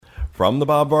From the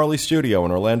Bob Varley Studio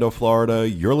in Orlando, Florida,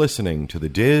 you're listening to the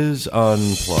Diz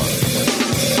Unplugged.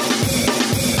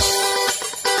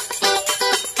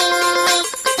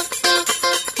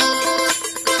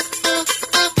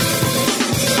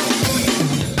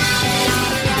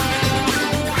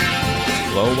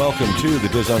 Hello and welcome to the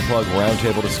Diz Unplugged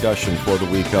Roundtable discussion for the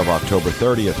week of October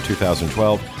 30th,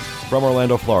 2012. From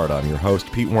Orlando, Florida, I'm your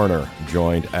host, Pete Werner,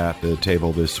 joined at the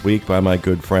table this week by my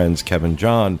good friends Kevin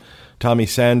John, Tommy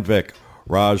Sandvik,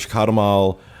 Rhaj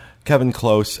Kokumal, Kevin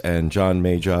Close, and John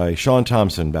Magi, Sean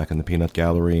Thompson back in the Peanut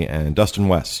Gallery, and Dustin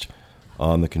West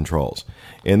on the controls.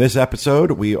 In this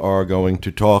episode, we are going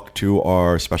to talk to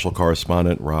our special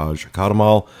correspondent, Rhaj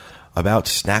Kokumal, about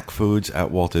snack foods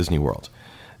at Walt Disney World.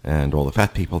 And all the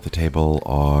fat people at the table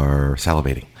are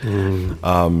salivating.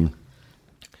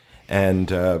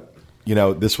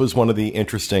 This was one of the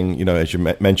interesting, as you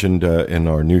mentioned in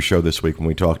our news show this week when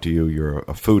we talked to you, you're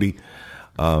a foodie.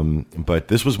 But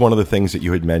this was one of the things that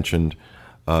you had mentioned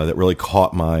that really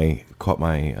caught my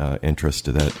interest.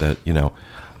 That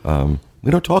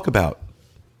we don't talk about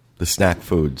the snack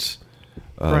foods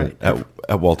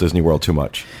at Walt Disney World too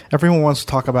much. Everyone wants to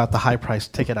talk about the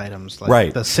high-priced ticket items,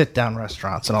 like the sit-down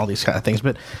restaurants and all these kind of things.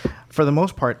 But for the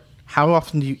most part, how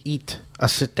often do you eat a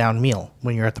sit-down meal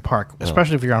when you're at the park,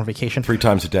 especially if you're on vacation? 3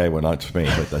 times a day. Well, not for me,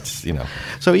 but that's,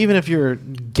 So even if you're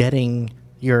getting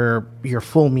your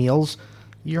full meals,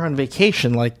 you're on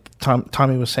vacation, like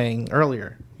Tommy was saying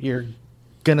earlier. You're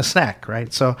going to snack,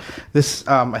 right? So this,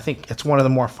 I think it's one of the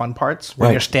more fun parts.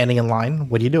 When you're standing in line,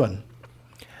 what are you doing?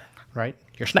 Right?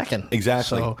 You're snacking.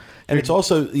 Exactly. So, and it's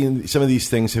also, some of these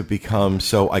things have become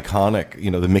so iconic,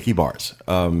 the Mickey bars,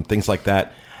 things like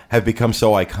that have become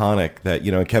so iconic that,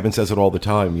 and Kevin says it all the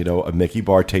time, a Mickey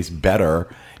bar tastes better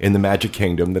in the Magic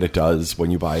Kingdom than it does when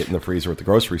you buy it in the freezer at the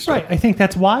grocery store. Right. I think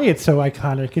that's why it's so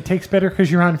iconic. It tastes better because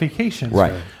you're on vacation.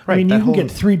 Right. I mean, you can get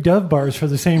 3 Dove bars for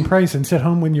the same price and sit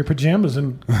home in your pajamas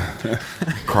and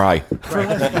cry.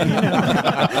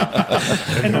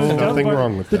 And nothing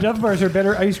wrong with that. The Dove bars are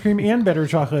better ice cream and better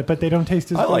chocolate, but they don't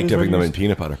taste as good. I like dipping them in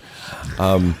peanut butter.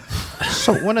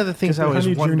 So one of the things I always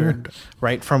wondered,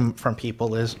 right, from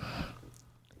people is,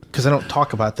 because I don't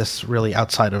talk about this really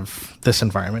outside of this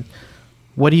environment,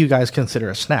 what do you guys consider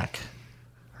a snack?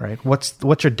 Right?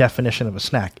 What's your definition of a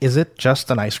snack? Is it just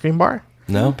an ice cream bar?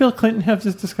 No. Didn't Bill Clinton have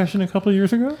this discussion a couple of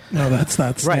years ago? No, that's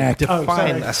not snack. Right.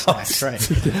 Define a snack.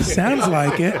 Right. It sounds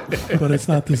like it, but it's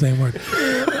not the same word.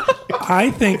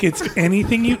 I think it's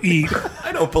anything you eat.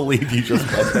 I don't believe you just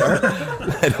went there.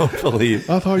 I don't believe.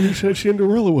 I thought you said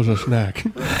Cinderella was a snack.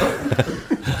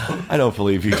 I don't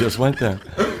believe you just went there.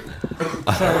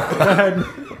 Sorry, go ahead.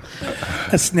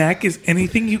 A snack is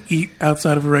anything you eat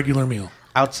outside of a regular meal.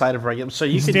 Outside of regular, so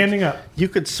you could standing up. You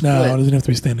could split. No, it doesn't have to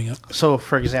be standing up. So,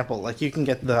 for example, like you can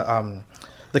get the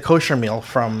kosher meal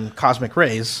from Cosmic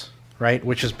Rays, right,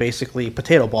 which is basically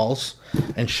potato balls,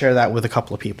 and share that with a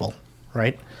couple of people,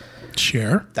 right?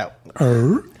 Share.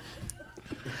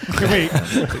 Wait,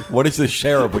 what is the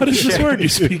share of? What is this word you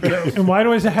speak of? and why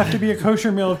does it have to be a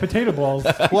kosher meal of potato balls?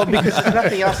 Well, because there's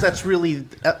nothing else that's really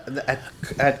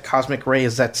at Cosmic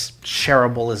Rays that's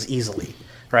shareable as easily,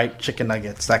 right? Chicken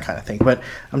nuggets, that kind of thing. But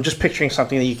I'm just picturing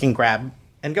something that you can grab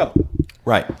and go.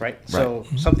 Right. So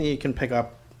something you can pick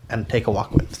up and take a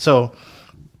walk with. So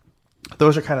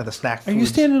those are kind of the snack foods. Are you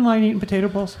standing in line eating potato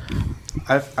balls?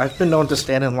 I've been known to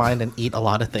stand in line and eat a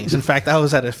lot of things. In fact, I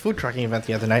was at a food trucking event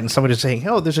the other night, and somebody was saying,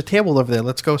 "Oh, there's a table over there.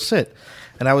 Let's go sit."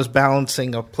 And I was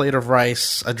balancing a plate of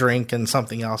rice, a drink, and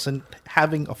something else, and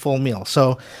having a full meal.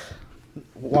 So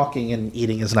walking and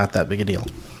eating is not that big a deal.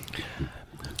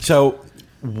 So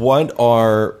what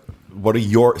are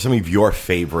some of your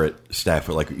favorite snack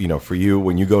food? Like, for you,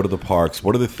 when you go to the parks,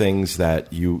 what are the things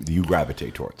that you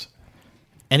gravitate towards?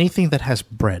 Anything that has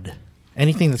bread.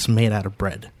 Anything that's made out of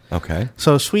bread. Okay.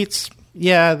 So sweets,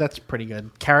 yeah, that's pretty good.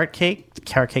 Carrot cake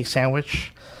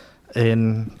sandwich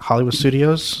in Hollywood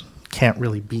Studios, can't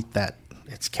really beat that.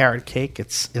 It's carrot cake,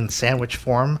 it's in sandwich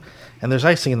form, and there's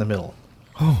icing in the middle.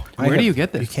 Oh, where do you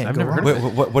get this? You can't I've go never wrong. heard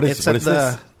of it. What is this?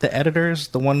 The Editors,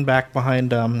 the one back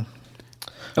behind, right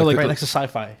next to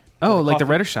Sci-Fi. like the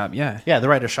writer shop, yeah. Yeah, the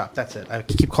writer shop. That's it. I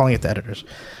keep calling it the Editors,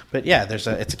 but yeah, it's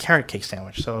a carrot cake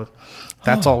sandwich. So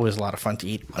that's always a lot of fun to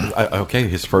eat. Okay,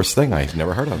 his first thing I've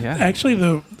never heard of. Yeah.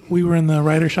 Actually, we were in the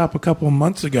writer shop a couple of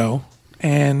months ago,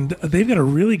 and they've got a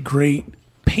really great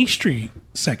pastry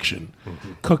section,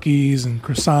 cookies and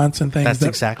croissants and things. That's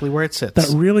exactly where it sits.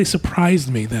 That really surprised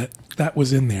me that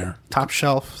was in there. Top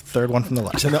shelf, third one from the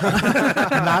left. Not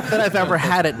that I've ever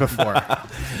had it before.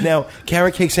 Now,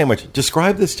 carrot cake sandwich.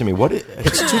 Describe this to me.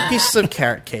 It's 2 pieces of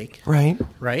carrot cake. Right.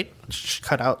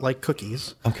 Cut out like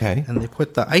cookies. Okay. And they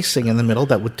put the icing in the middle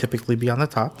that would typically be on the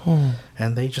top.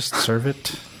 And they just serve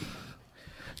it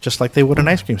just like they would an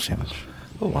ice cream sandwich.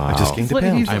 Oh, wow. I just gained a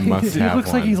pound. He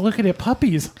looks like he's looking at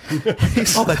puppies.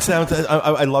 Oh, that sounds...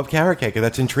 I love carrot cake.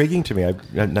 That's intriguing to me.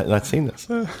 I've not seen this.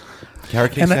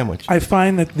 Carrot cake sandwich. I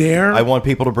find that I want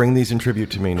people to bring these in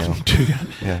tribute to me now.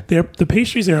 Yeah. The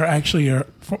pastries there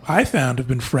I found have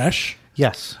been fresh.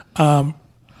 Yes.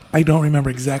 I don't remember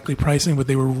exactly pricing, but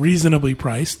they were reasonably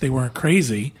priced. They weren't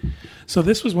crazy. So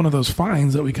this was one of those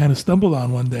finds that we kind of stumbled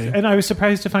on one day. And I was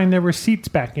surprised to find there were seats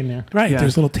back in there. Right. Yeah.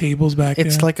 There's little tables back there.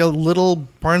 It's like a little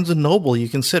Barnes & Noble. You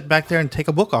can sit back there and take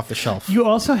a book off the shelf. You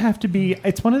also have to be...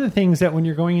 It's one of the things that when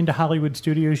you're going into Hollywood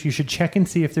studios, you should check and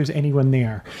see if there's anyone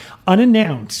there.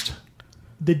 Unannounced...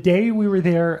 The day we were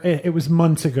there, it was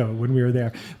months ago when we were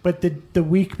there, but the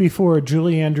week before,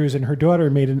 Julie Andrews and her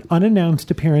daughter made an unannounced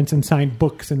appearance and signed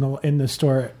books in the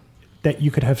store that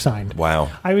you could have signed. Wow.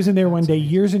 I was in there one day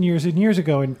years and years and years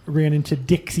ago and ran into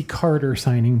Dixie Carter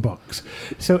signing books.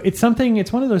 So it's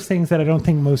one of those things that I don't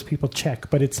think most people check,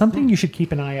 but it's something you should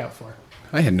keep an eye out for.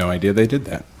 I had no idea they did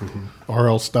that.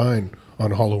 R.L. Stein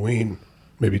on Halloween,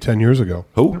 maybe 10 years ago.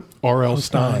 Who? R.L.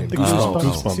 Stein. The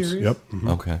Goosebumps series? Yep.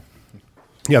 Okay.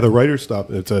 Yeah, the writer's stop.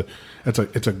 It's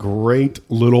a great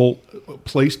little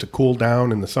place to cool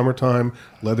down in the summertime.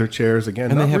 Leather chairs again,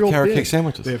 and not they have real carrot big. Cake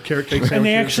sandwiches. They have carrot cake sandwiches, and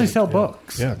they actually sell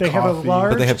books. Yeah, they have a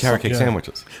large, but they have carrot cake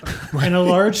sandwiches and a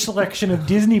large selection of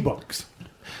Disney books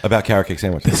about carrot cake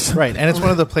sandwiches. Right, and it's one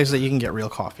of the places that you can get real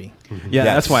coffee. Yeah,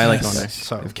 that's why I like going there.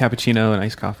 So They have cappuccino and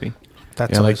iced coffee.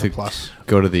 That's always a plus.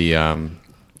 Go to the.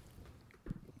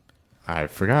 I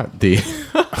forgot the.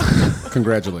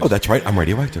 Congratulations! Oh, that's right. I'm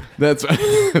radioactive. That's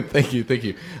thank you.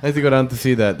 I have to go down to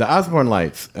see the Osborne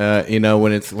lights.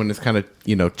 When it's kind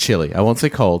of chilly. I won't say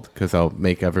cold because I'll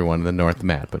make everyone in the north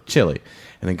mad, but chilly.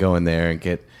 And then go in there and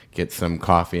get some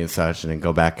coffee and such, and then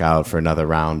go back out for another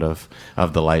round of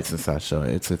the lights and such. So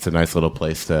it's a nice little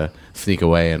place to sneak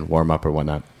away and warm up or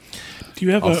whatnot. Do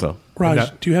you have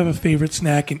Raj? Do you have a favorite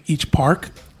snack in each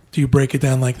park? Do you break it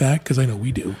down like that? Because I know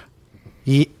we do.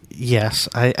 Yes,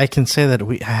 I can say that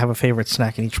I have a favorite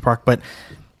snack in each park, but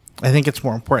I think it's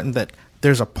more important that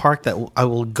there's a park that I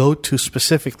will go to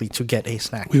specifically to get a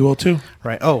snack. We will too.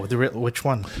 Right. Oh, which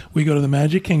one? We go to the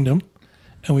Magic Kingdom,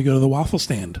 and we go to the waffle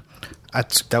stand.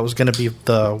 That was going to be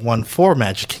the one for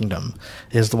Magic Kingdom,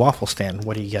 is the waffle stand.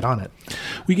 What do you get on it?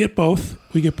 We get both.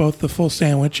 We get both the full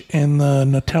sandwich and the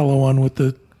Nutella one with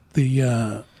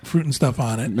the fruit and stuff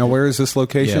on it. Now, where is this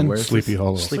location? Yeah, Sleepy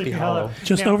Hollow. Sleepy Hollow.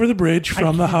 Just over the bridge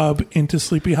from the hub into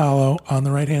Sleepy Hollow on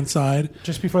the right-hand side.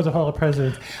 Just before the Hall of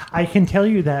Presidents. I can tell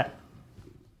you that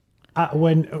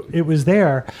when it was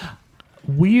there,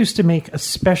 we used to make a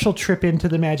special trip into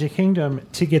the Magic Kingdom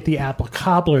to get the apple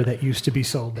cobbler that used to be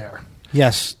sold there.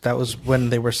 Yes, that was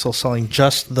when they were still selling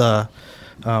just the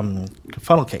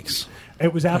funnel cakes.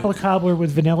 It was apple cobbler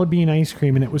with vanilla bean ice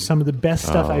cream, and it was some of the best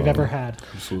stuff I've ever had.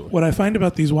 Absolutely. What I find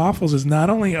about these waffles is not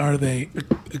only are they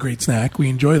a great snack, we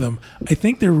enjoy them, I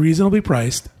think they're reasonably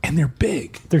priced, and they're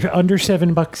big. They're under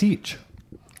 $7 each.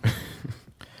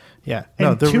 Yeah,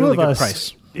 and they're two really of good us,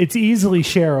 price. It's easily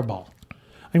shareable.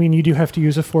 I mean, you do have to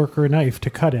use a fork or a knife to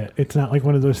cut it. It's not like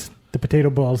one of the potato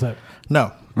balls that...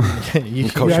 No. you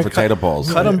Kosher potato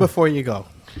balls. Cut them before you go.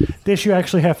 This you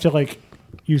actually have to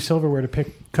use silverware to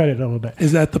cut it a little bit.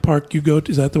 Is that the park you go to?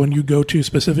 Is that the one you go to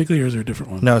specifically, or is there a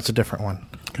different one? No, it's a different one.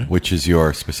 Okay. Which is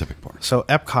your specific part? So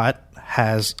Epcot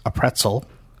has a pretzel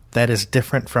that is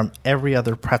different from every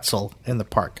other pretzel in the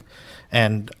park.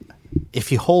 And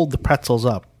if you hold the pretzels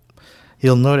up,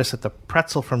 you'll notice that the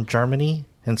pretzel from Germany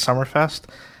in Summerfest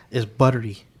is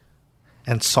buttery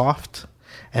and soft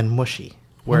and mushy.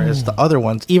 Whereas the other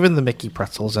ones, even the Mickey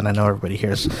pretzels, and I know everybody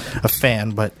here is a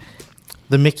fan, but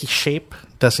the Mickey shape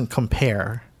doesn't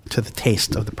compare to the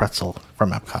taste of the pretzel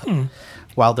from Epcot.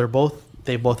 While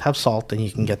they both have salt, and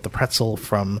you can get the pretzel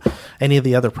from any of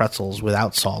the other pretzels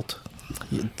without salt.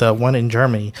 The one in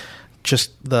Germany,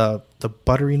 just the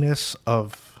butteriness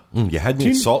of... you had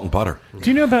me salt and butter.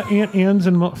 Do you know about Aunt Anne's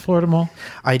in Florida Mall?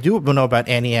 I do know about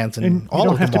Annie Ann's and all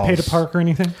you of don't the have to pay malls. to park or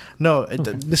anything? No,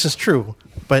 this is true,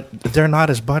 but they're not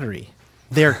as buttery.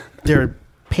 They're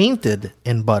painted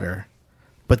in butter,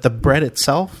 but the bread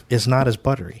itself is not as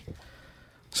buttery.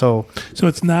 So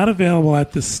it's not available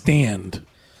at the stand.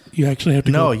 You actually have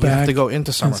to go back you have to go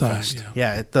into Summerfest. inside,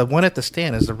 Yeah, the one at the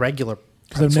stand is the regular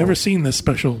Because I've never seen this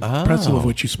special pretzel of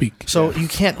which you speak. So you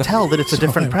can't tell that it's a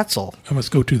different pretzel. I must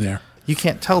go to there. You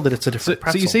can't tell that it's a So, different so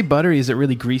pretzel. you say buttery? Is it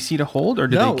really greasy to hold, or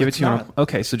do No, they give it it's to you? not.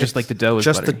 Okay, so just like the dough is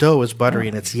just buttery. the dough is buttery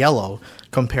and it's yellow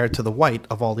compared to the white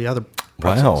of all the other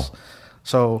pretzels. Wow.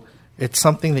 So it's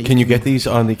something that Can you get these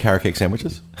on the carrot cake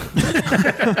sandwiches?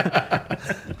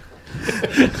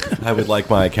 I would like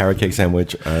my carrot cake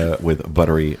sandwich with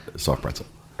buttery soft pretzel.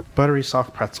 buttery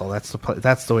soft pretzel.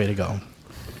 That's the way to go.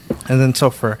 And then so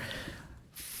for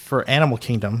Animal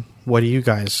Kingdom, what do you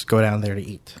guys go down there to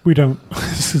eat? We don't.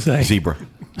 This is a Zebra.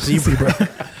 Zebra.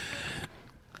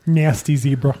 Nasty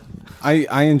zebra.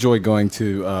 I enjoy going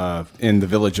to, in the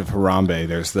village of Harambe,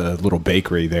 there's the little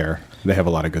bakery there. They have a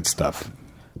lot of good stuff.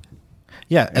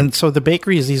 Yeah, and so the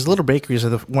bakeries, these little bakeries,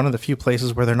 are one of the few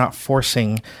places where they're not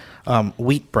forcing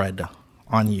wheat bread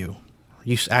on you.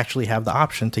 You actually have the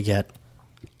option to get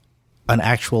an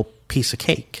actual piece of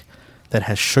cake that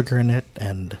has sugar in it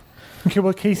and... Okay,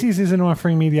 well, Casey's isn't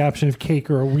offering me the option of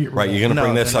cake or a wheat Right, roll. you're going to No,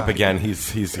 bring this they're up not. again.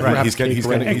 He's Right. he's Casey's,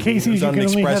 on you an can only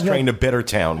express have train that- to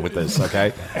Bittertown with this.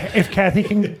 Okay, If Kathy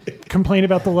can complain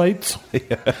about the lights,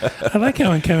 I like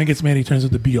how when Kevin gets mad, he turns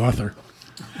into B. Arthur.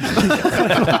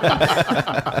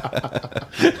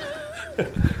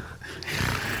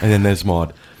 and then there's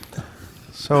Maud.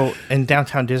 So in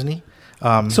downtown Disney,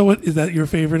 So, what is that your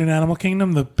favorite in Animal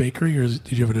Kingdom? The bakery, or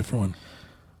did you have a different one?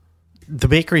 the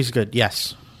bakery's good,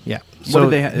 yes. Yeah. What do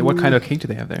they? What kind of cake do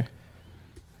they have there?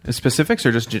 Specifics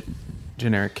or just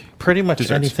generic? Pretty much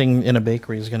desserts? anything in a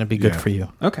bakery is going to be good Yeah. for you.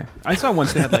 Okay, I saw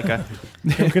once they had like a.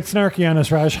 don't get snarky on us,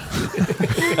 Raj.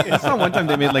 I saw one time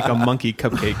they made like a monkey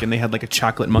cupcake and they had like a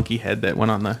chocolate monkey head that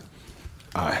went on the.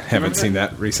 I haven't seen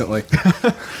that recently.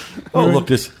 Oh, look,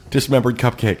 this dismembered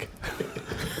cupcake.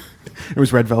 It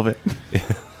was red velvet.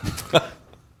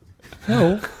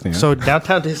 Oh, Yeah. So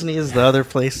downtown Disney is the other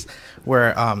place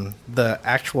where the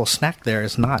actual snack there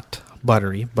is not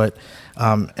buttery, but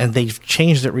and they've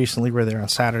changed it recently. We're there on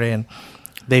Saturday, and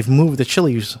they've moved the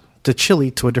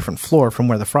chili to a different floor from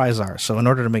where the fries are. So in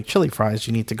order to make chili fries,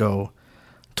 you need to go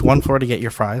to one floor to get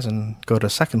your fries and go to a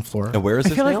second floor. And where is I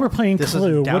this feel like now? we're playing This is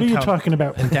Clue. What are you downtown- talking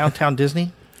about? In downtown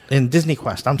Disney? In Disney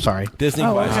Quest, I'm sorry. Disney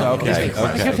Quest. Okay,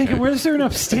 I kept thinking, where's there an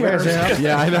upstairs?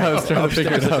 Yeah, I know. I was trying to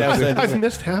figure it out. I've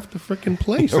missed half the freaking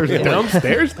place. There's a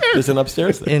downstairs there. There's an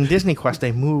upstairs there. In Disney Quest,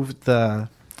 they moved the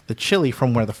chili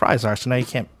from where the fries are, so now you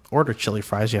can't order chili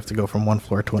fries. You have to go from one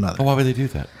floor to another. Oh, why would they do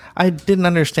that? I didn't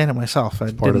understand it myself.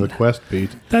 Part of the quest,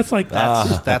 Pete. That's like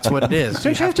That's what it is.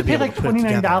 Don't you have to be pay able like put it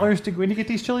together. $29 to go in to get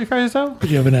these chili fries, though? But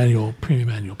you have an premium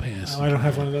annual pass. Oh, I don't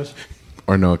have one of those.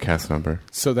 Or no cast number.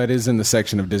 So that is in the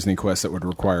section of Disney Quest that would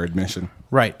require admission.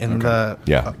 Right, in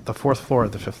Yeah. the fourth floor or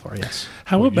the fifth floor, yes.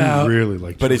 How about You really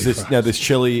like But chili is this fries. now? This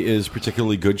chili is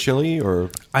particularly good chili,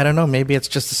 or I don't know, maybe it's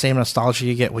just the same nostalgia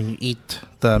you get when you eat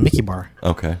the Mickey bar.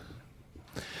 okay?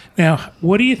 now?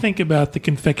 What do you think about the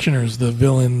confectioners, the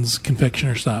villains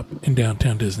confectioner shop in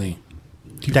downtown Disney?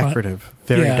 Do you find- Decorative,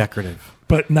 very Yeah. decorative.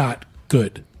 but not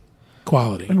good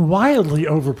quality. And wildly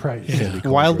overpriced. Yeah.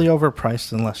 Wildly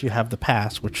overpriced unless you have the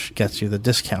pass, which gets you the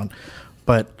discount.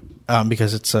 But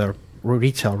because it's a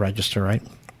retail register, right?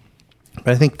 But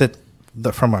I think that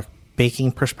from a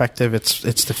baking perspective, it's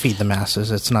to feed the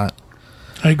masses. It's not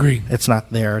I agree.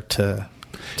 there to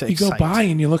You go excite. by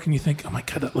and you look and you think, "Oh my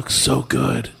god, that looks so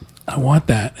good. I want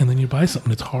that." And then you buy something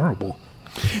that's horrible.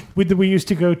 We used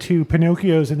to go to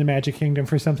Pinocchio's in the Magic Kingdom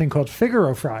for something called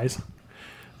Figaro fries,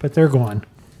 but they're gone.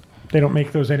 They don't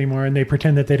make those anymore, and they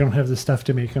pretend that they don't have the stuff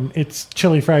to make them. It's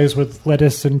chili fries with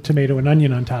lettuce and tomato and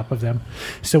onion on top of them.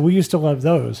 So we used to love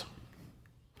those.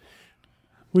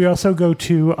 We also go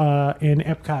to, in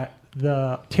Epcot,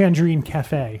 the Tangerine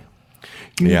Cafe. You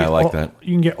can Yeah, I get like that.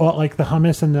 You can get all, like the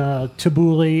hummus and the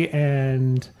tabbouleh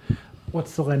and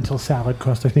what's the lentil salad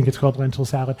cost? I think it's called lentil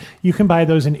salad. You can buy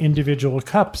those in individual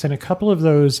cups, and a couple of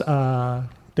those,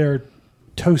 they're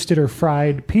toasted or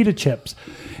fried pita chips.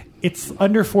 It's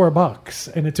under $4,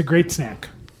 and it's a great snack.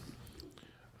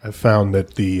 I found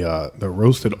that the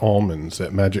roasted almonds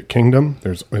at Magic Kingdom,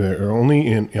 they're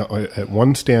only at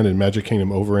one stand in Magic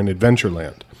Kingdom over in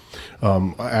Adventureland.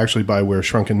 Actually, by where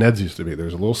Shrunken Ned's used to be,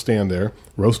 there's a little stand there,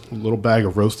 little bag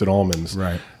of roasted almonds,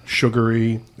 Right.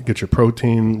 Sugary, get your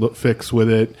protein fix with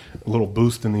it. A little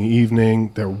boost in the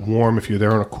evening. They're warm if you're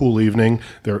there on a cool evening.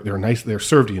 They're nice. They're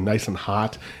served to you nice and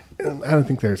hot. And I don't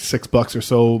think they're $6 or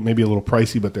so, maybe a little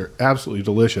pricey, but they're absolutely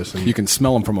delicious. And You can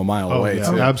smell them from a mile away.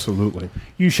 yeah, too. absolutely.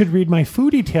 You should read my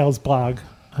Foodie Tales blog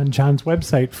on John's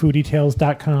website,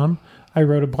 foodietales.com. I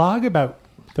wrote a blog about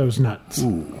those nuts.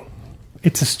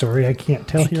 It's a story I can't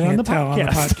tell here on the Can't tell on the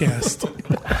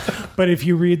podcast. But if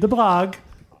you read the blog,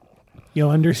 you'll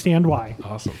understand why.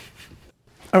 Awesome.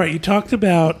 All right, you talked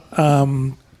about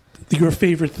your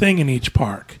favorite thing in each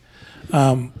park.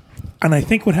 And I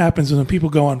think what happens is when people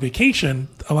go on vacation,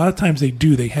 a lot of times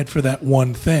they head for that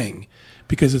one thing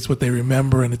because it's what they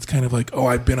remember, and it's kind of like, oh,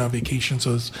 I've been on vacation,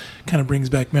 so it kind of brings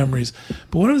back memories.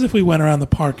 But what if we went around the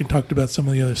park and talked about some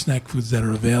of the other snack foods that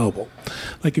are available?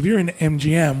 Like if you're in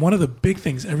MGM, one of the big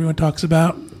things everyone talks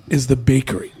about is the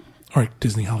bakery, or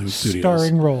Disney Hollywood Studios.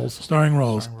 Starring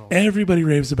rolls. Everybody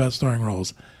raves about starring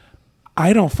rolls.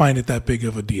 I don't find it that big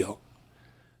of a deal.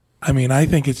 I mean, I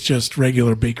think it's just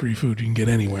regular bakery food you can get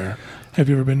anywhere. Have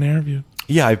you ever been there?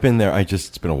 Yeah, I've been there.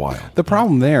 It's been a while. The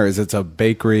problem there is it's a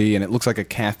bakery and it looks like a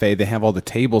cafe. They have all the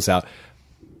tables out,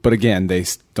 but again, they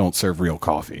don't serve real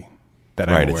coffee.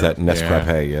 Right, it's that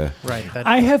Nescafe. Yeah. Right.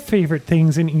 I have favorite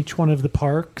things in each one of the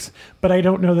parks, but I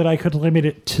don't know that I could limit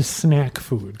it to snack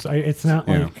foods. It's not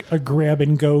like a grab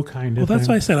and go kind of thing. Well, that's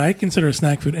why I said I consider a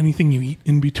snack food anything you eat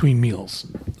in between meals.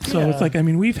 So it's like, I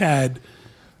mean, we've had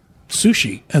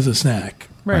sushi as a snack.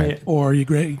 Right. Or you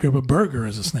grab a burger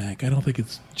as a snack. I don't think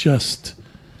it's just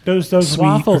those sweet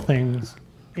waffle things,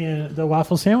 the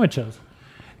waffle sandwiches.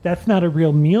 That's not a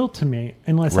real meal to me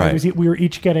unless we were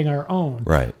each getting our own.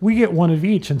 Right. We get one of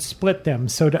each and split them.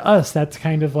 So to us, that's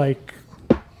kind of like,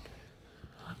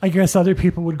 I guess other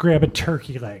people would grab a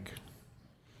turkey leg.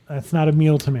 That's not a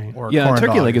meal to me. Or Yeah, corn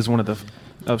turkey dog. leg is one of the.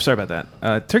 Oh, sorry about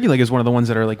that. Turkey leg is one of the ones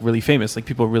that are like really famous. Like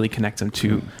people really connect them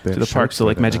to the park. So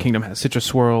like Magic Kingdom has Citrus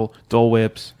Swirl, Dole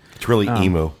Whips. It's really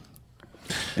emu.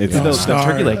 It's The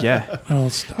turkey leg, yeah. Oh, I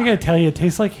stop. gotta tell you, it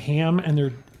tastes like ham, and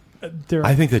they're.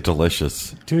 I think they're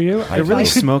delicious. Do you? They're really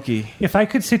smoky. If I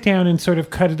could sit down and sort of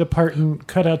cut it apart and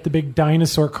cut out the big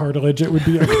dinosaur cartilage, it would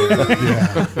be okay.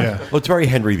 Yeah. Well, it's very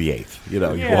Henry VIII. You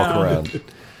know, you walk around.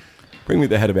 Bring me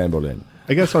the head of Anne Boleyn.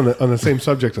 I guess on the same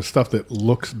subject of stuff that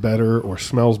looks better or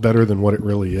smells better than what it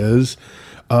really is,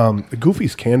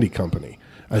 Goofy's Candy Company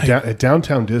at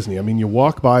downtown Disney. I mean, you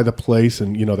walk by the place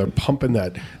and they're pumping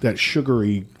that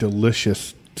sugary,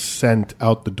 delicious scent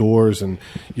out the doors, and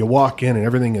you walk in and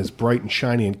everything is bright and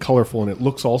shiny and colorful, and it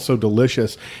looks also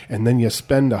delicious. And then you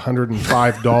spend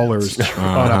 $105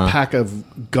 on a pack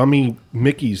of gummy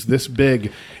Mickeys this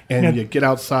big, and you get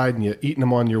outside and you're eating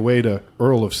them on your way to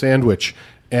Earl of Sandwich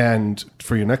and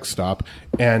for your next stop,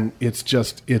 and it's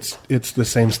just it's the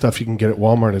same stuff you can get at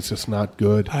Walmart. It's just not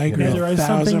good. I agree. There is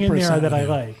something in there that I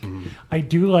like. I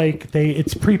do like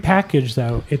it's prepackaged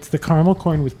though. It's the caramel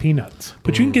corn with peanuts.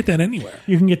 But you can get that anywhere.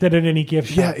 You can get that at any gift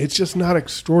shop. Yeah, it's just not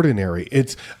extraordinary.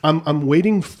 I'm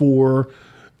waiting for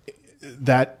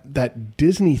that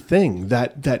Disney thing,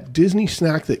 that Disney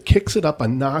snack that kicks it up a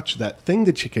notch, that thing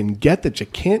that you can get that you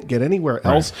can't get anywhere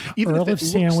else. Even Earl if it of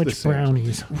looks Sandwich the same.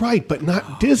 brownies. Right, but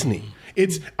not Disney.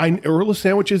 Earl of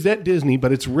Sandwich is at Disney,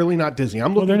 but it's really not Disney.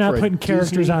 I'm Well, looking they're not for a putting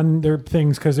characters Disney- on their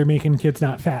things because they're making kids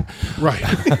not fat. Right.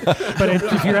 But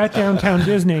if you're at downtown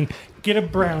Disney, get a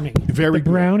brownie. Very the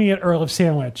good. brownie at Earl of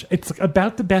Sandwich. It's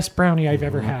about the best brownie I've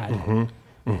ever had.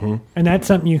 And that's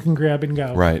something you can grab and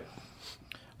go. Right.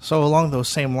 So along those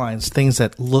same lines, things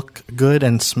that look good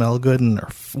and smell good and are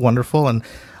wonderful, and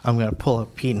I'm going to pull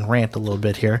up Pete and rant a little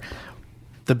bit here.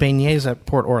 The beignets at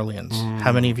Port Orleans.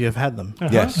 How many of you have had them?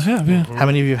 Yes. I have, yeah. How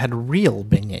many of you have had real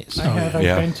beignets? I've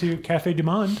Yeah. been to Cafe du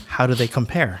Monde. How do they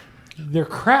compare? They're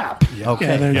crap. Okay.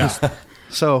 Yeah, they're just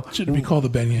So shouldn't be called a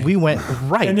beignet. we went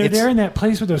right. And they're It's- there in that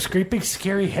place with those great big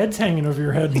scary heads hanging over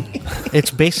your head.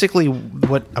 It's basically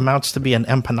what amounts to be an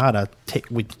empanada.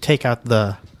 We take out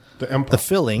the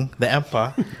filling, the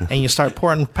empa, and you start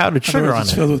pouring powdered sugar on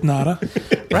it's it. filled with nada.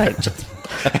 Right.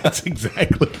 That's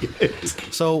exactly it.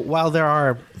 So while there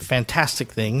are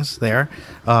fantastic things there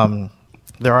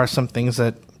are some things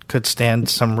that could stand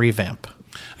some revamp.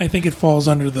 I think it falls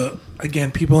under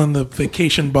people in the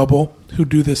vacation bubble who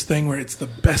do this thing where it's the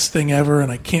best thing ever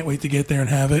and I can't wait to get there and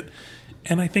have it.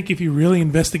 And I think if you really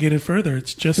investigate it further,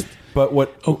 it's just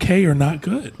okay or not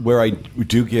good. Where I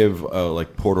do give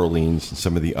like Port Orleans and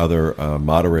some of the other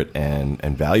moderate and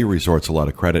value resorts a lot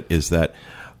of credit is that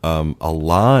a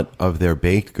lot of their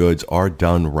baked goods are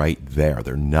done right there.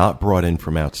 They're not brought in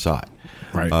from outside.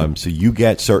 Right. So you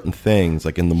get certain things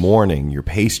like in the morning, your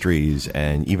pastries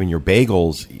and even your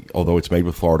bagels, although it's made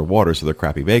with Florida water, so they're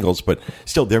crappy bagels, but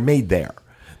still they're made there.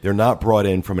 They're not brought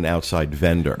in from an outside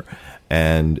vendor.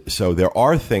 And so there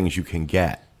are things you can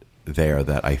get there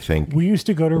that I think... We used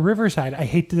to go to Riverside. I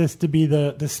hate this to be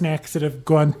the snacks that have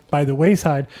gone by the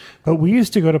wayside, but we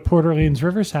used to go to Port Orleans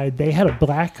Riverside. They had a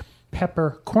black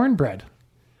pepper cornbread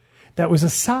that was a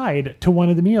side to one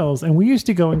of the meals, and we used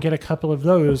to go and get a couple of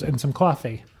those and some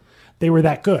coffee. They were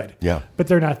that good. Yeah. But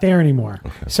they're not there anymore.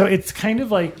 Okay. So it's kind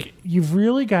of like you've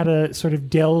really got to sort of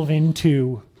delve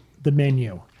into the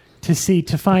menu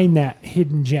to find that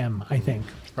hidden gem, I think.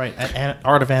 Right. At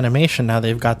Art of Animation now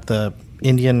they've got the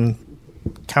Indian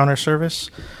counter service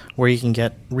where you can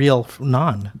get real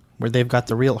naan, where they've got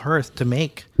the real earth to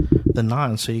make the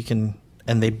naan, so you can,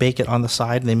 and they bake it on the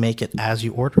side and they make it as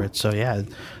you order it. So yeah,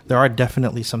 there are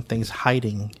definitely some things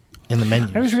hiding in the menu.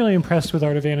 I was really impressed with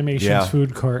Art of Animation's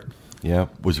food court. Yeah,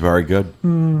 was very good.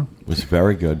 Was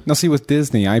very good. Now, see, with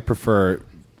Disney, I prefer,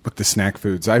 with the snack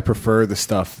foods, I prefer the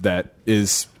stuff that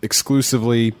is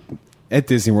exclusively at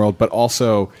Disney World, but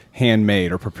also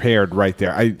handmade or prepared right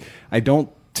there. I don't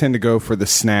tend to go for the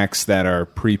snacks that are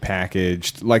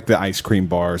prepackaged, like the ice cream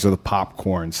bars or the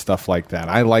popcorn, stuff like that.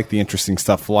 I like the interesting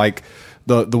stuff like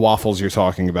the waffles you're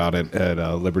talking about at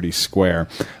Liberty Square.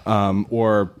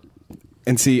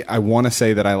 And see, I want to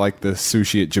say that I like the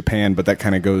sushi at Japan, but that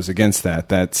kind of goes against that.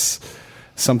 That's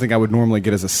something I would normally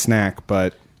get as a snack,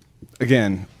 but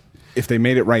again, if they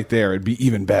made it right there, it'd be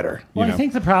even better. Well, I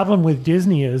think the problem with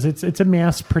Disney is it's a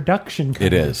mass production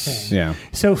kind of thing. Yeah.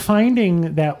 So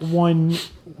finding that one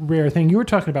rare thing, you were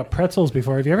talking about pretzels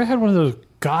before. Have you ever had one of those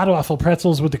god-awful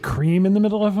pretzels with the cream in the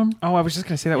middle of them? Oh, I was just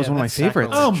going to say that was one of my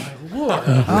favorites. Oh, my Lord.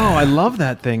 Oh, I love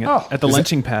that thing at the Is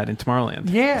lynching pad in Tomorrowland.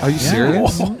 Yeah. Are you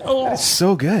serious? Oh, it's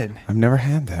so good. I've never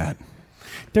had that.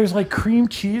 There's like cream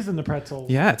cheese in the pretzel.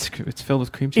 Yeah, it's filled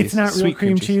with cream cheese. It's not real Sweet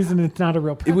cream cheese, and it's not a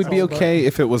real pretzel. It would be okay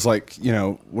if it was like,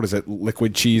 what is it,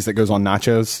 liquid cheese that goes on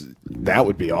nachos? That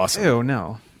would be awesome. Ew,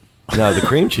 no. No, the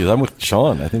cream cheese. I'm with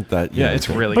Sean. I think that. Yeah, it's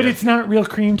really But good. it's not real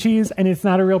cream cheese, and it's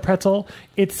not a real pretzel.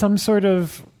 It's some sort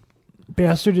of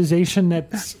bastardization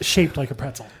that's shaped like a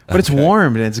pretzel. But it's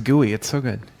warm and it's gooey. It's so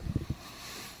good.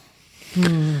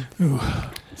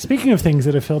 Speaking of things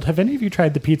that are filled, have any of you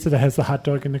tried the pizza that has the hot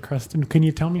dog in the crust? And can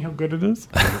you tell me how good it is?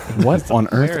 What on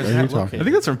earth Where is are that you talking? I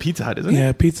think that's from Pizza Hut, isn't it?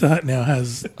 Yeah, Pizza Hut now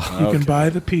has. You can buy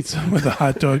the pizza with a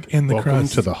hot dog in the Welcome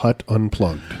crust. to the Hut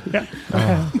Unplugged. Yeah.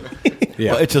 Okay.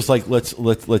 Yeah. Well, it's just like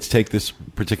let's take this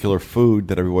particular food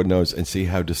that everyone knows and see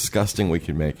how disgusting we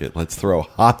can make it. Let's throw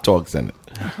hot dogs in it.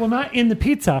 Well, not in the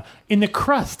pizza. In the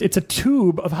crust, it's a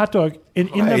tube of hot dog. Right,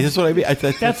 that's what I mean.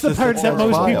 That's the part that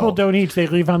most people don't eat. They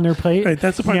leave on their plate. Right,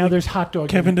 that's the part Now that there's hot dog.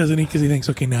 Kevin in it. doesn't eat because he thinks,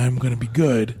 okay, now I'm going to be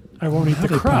good. I won't eat the they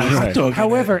put crust. hot dog in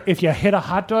However, if you hit a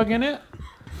hot dog in it,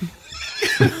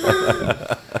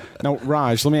 Now,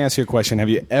 Raj, let me ask you a question. Have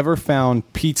you ever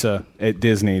found pizza at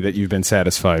Disney that you've been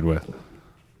satisfied with?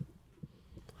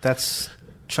 That's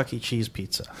Chuck E. Cheese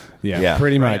pizza. Yeah.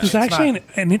 Pretty much. There's actually an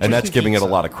interesting And that's giving it a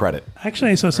pizza. lot of credit. Actually,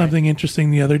 I saw something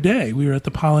interesting the other day. We were at the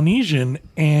Polynesian,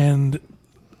 and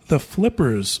the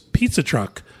Flippers pizza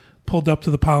truck pulled up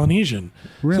to the Polynesian.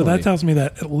 Really? So that tells me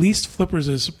that at least Flippers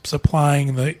is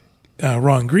supplying the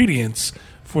raw ingredients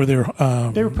for their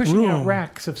they were pushing room. out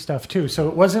racks of stuff too. So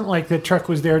it wasn't like the truck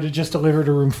was there to just deliver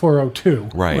to room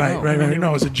 402. Right. Right.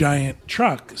 No, it's a giant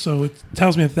truck. So it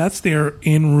tells me that that's their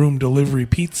in-room delivery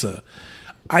pizza.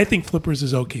 I think Flippers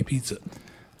is okay pizza.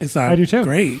 It's not I do too.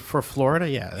 great. For Florida,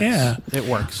 yeah. Yeah. It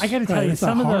works. I got to tell you, It's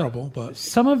some not of horrible, but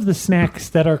some of the snacks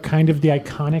that are kind of the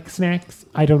iconic snacks,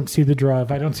 I don't see the draw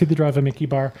of. I don't see the draw of a Mickey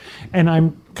bar, and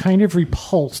I'm kind of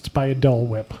repulsed by a Dole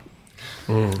Whip.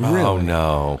 Oh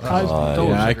no! Come on.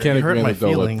 Yeah, I can't You hurt agree on my the Dole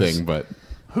Whip feelings. thing, but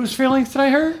Whose feelings did I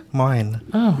hurt? Mine.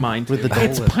 Mine. With the Dole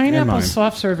It's Whip. pineapple mine.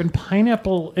 soft serve and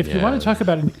pineapple. If you Yeah. want to talk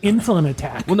about an insulin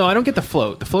attack, Well, no, I don't get the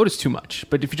float. The float is too much.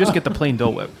 But if you just get the plain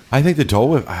Dole Whip, I think the Dole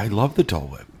Whip. I love the Dole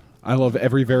Whip. I love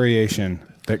every variation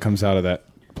that comes out of that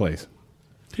place.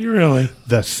 do you really?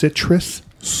 The citrus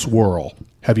swirl.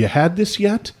 Have you had this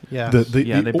yet? Yeah.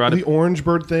 Yeah, they brought the it- orange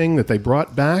bird thing that they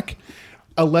brought back.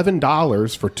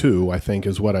 $11 for two, I think,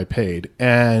 is what I paid,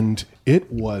 and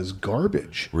it was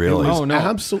garbage. Really? It was oh no,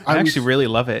 absolutely. I actually really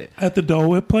love it. At the Dole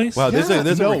Whip place? Wow, there's a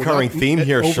no, recurring not- theme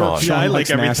here, over- Sean. Yeah, I Likes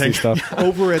nasty stuff.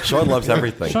 over at Sean loves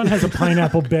everything. Sean has a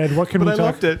pineapple bed. What can we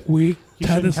talk? We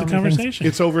had this shouldn't tell me conversation.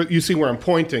 It's over. You see where I'm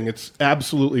pointing? It's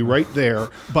absolutely right there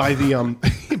by the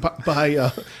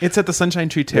by It's at the Sunshine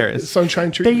Tree Terrace.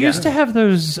 Sunshine Tree. They used to have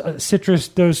those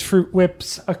those fruit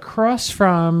whips across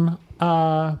from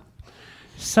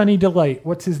Sunny Delight.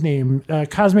 What's his name?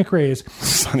 Cosmic Rays.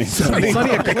 Sunny. Sunny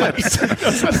Eclipse.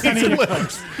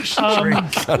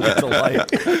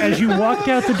 As you walked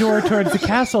out the door towards the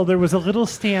castle, there was a little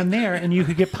stand there, and you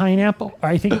could get pineapple.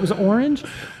 I think it was orange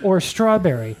or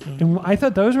strawberry. And I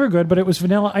thought those were good, but it was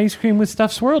vanilla ice cream with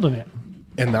stuff swirled in it.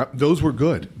 and those were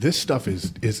good. This stuff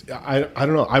is I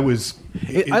don't know. I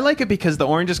like it because the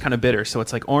orange is kind of bitter, so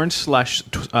it's like orange slash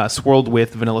swirled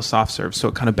with vanilla soft serve, so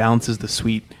it kind of balances the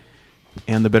sweet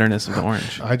and the bitterness of the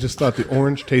orange. I just thought the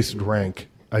orange tasted rank.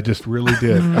 I just really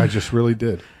did. I just really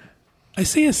did. I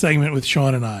see a segment with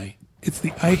Sean and I It's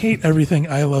the I hate everything,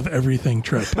 I love everything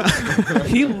trip.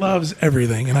 He loves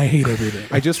everything, and I hate everything.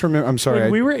 I just remember. I'm sorry.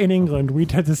 When we were in England, we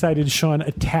had decided Sean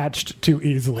attached too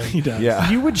easily. He does. Yeah.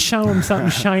 You would show him something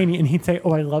shiny, and he'd say,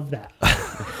 "Oh, I love that."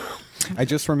 I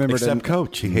just remembered. Except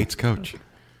Coach. He hates Coach.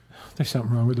 There's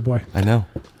something wrong with the boy. I know.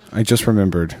 I just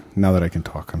remembered, now that I can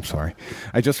talk, I'm sorry.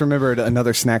 I just remembered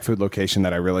another snack food location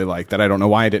that I really like that I don't know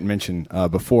why I didn't mention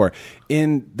before.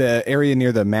 In the area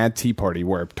near the Mad Tea Party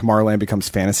where Tomorrowland becomes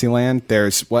Fantasyland,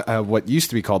 there's what used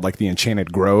to be called like the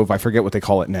Enchanted Grove. I forget what they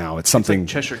call it now. It's something.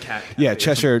 It's like Cheshire Cat. Yeah,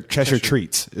 Cheshire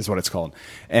Treats is what it's called.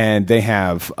 And they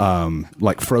have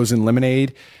like frozen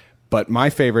lemonade. But my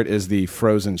favorite is the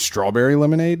frozen strawberry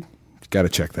lemonade. Got to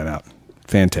check that out.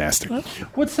 Fantastic.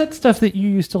 What's that stuff that you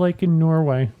used to like in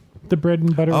Norway? The bread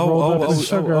and butter rolled up with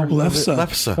sugar. Lefse.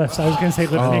 Lefse. I was going to say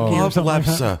lipnicki or Love something like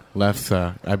that.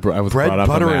 Lefse. I was Bread, brought up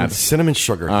butter, on and that. cinnamon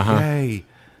sugar. Yay.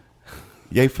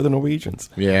 Yay for the Norwegians.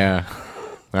 Yeah.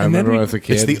 I And then remember we- when I was a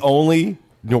kid. It's the only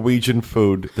Norwegian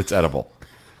food that's edible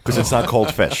because it's not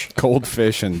cold fish. Cold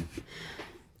fish and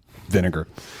vinegar.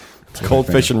 It's cold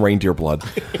fish and reindeer blood.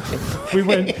 We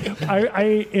went. I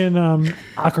ate in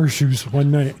Akershus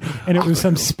one night, and it was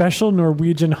some special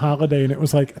Norwegian holiday, and it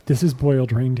was like, this is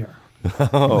boiled reindeer.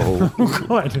 Oh,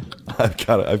 Good.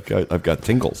 I've got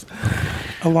tingles.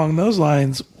 Along those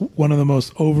lines, one of the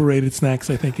most overrated snacks,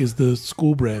 I think, is the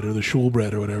school bread or the shul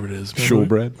bread or whatever it is. Shul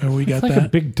bread? Remember we got It's like that? a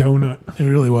big donut. It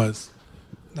really was.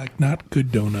 Like, not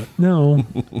good donut. No.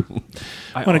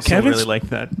 I What, a also Kevin's? really like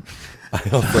that.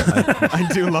 I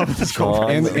do love the skull.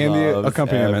 And the Loves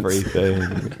accompaniments.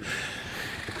 Everything.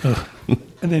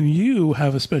 And then you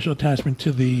have a special attachment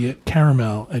to the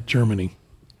caramel at Germany.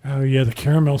 Oh yeah, the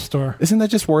caramel store. Isn't that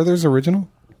just Werther's original?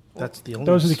 That's the only.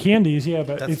 Those are the candies, yeah.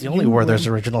 But That's it's the only you- Werther's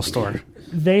original store.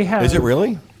 They have. Is it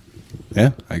really?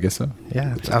 Yeah, I guess so.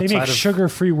 Yeah, it's They outside make of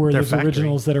sugar-free Werther's factory.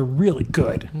 originals that are really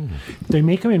good. They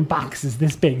make them in boxes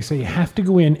this big, so you have to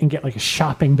go in and get like a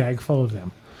shopping bag full of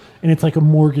them, and it's like a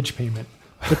mortgage payment.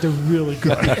 But they're really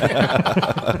good.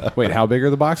 Wait, how big are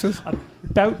the boxes?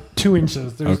 About 2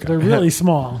 inches. They're really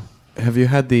small. Have you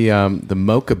had the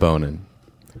mocha bonen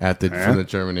from the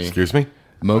Germany? Excuse me?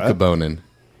 Mocha bonen.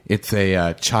 It's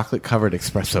a chocolate covered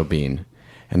espresso bean,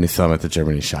 and they sell them at the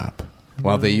Germany shop.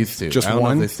 Well, they used to. Just I don't know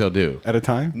one? if they still do. At a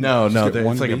time? No, Just get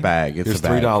it's like a bean? bag. It's Here's a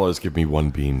bag. $3. Give me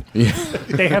one bean.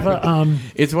 They have a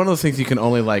It's one of those things you can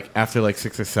only like after like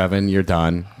 6 or 7. You're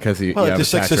done because you. Well, you have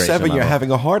after a 6 or 7, saturation you're level. having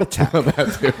a heart attack.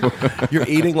 You're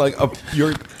eating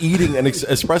an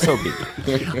espresso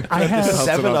bean. I have 7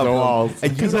 off of the them, walls.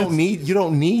 and you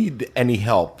don't need any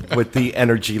help with the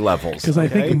energy levels. Because I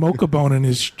think mocha bonen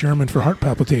is German for heart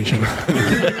palpitation.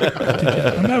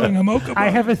 I'm having a mocha bonen. I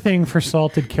have a thing for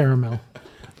salted caramel.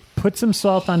 Put some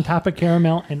salt on top of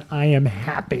caramel, and I am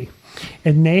happy.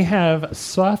 And they have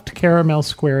soft caramel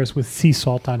squares with sea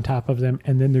salt on top of them,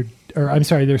 and then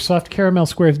they're soft caramel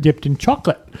squares dipped in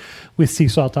chocolate with sea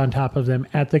salt on top of them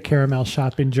at the caramel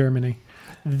shop in Germany.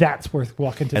 That's worth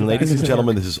walking to. And the ladies back and of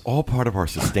gentlemen, this is all part of our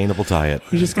sustainable diet. I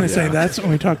was just going to say, that's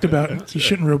when we talked about you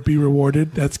shouldn't be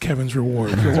rewarded. That's Kevin's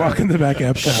reward. You're walking the back I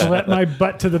Epcot. let my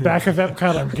butt to the back of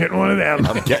Epcot. I'm getting one of them.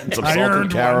 I'm getting some I salted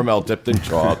earned caramel dipped in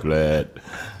chocolate.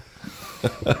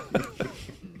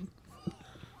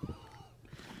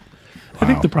 I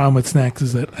think the problem with snacks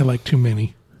is that I like too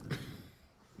many.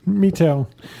 Me too.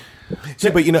 See,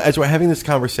 but as we're having this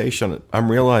conversation,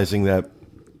 I'm realizing that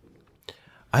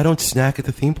I don't snack at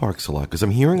the theme parks a lot because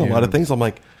I'm hearing a lot of things. I'm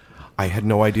like, I had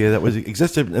no idea that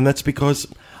existed, and that's because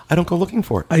I don't go looking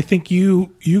for it. I think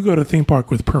you go to theme park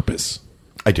with purpose.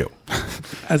 I do.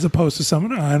 As opposed to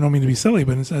someone, I don't mean to be silly,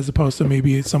 but it's as opposed to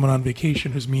maybe someone on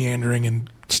vacation who's meandering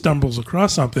and stumbles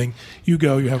across something. You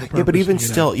go, you have a purpose. Yeah, but even you get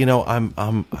still, out.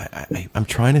 I'm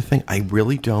trying to think. I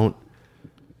really don't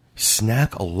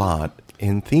snack a lot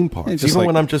in theme parks, just even like-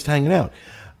 when I'm just hanging out.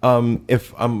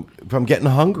 If I'm getting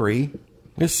hungry,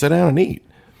 just sit down and eat.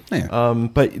 Yeah.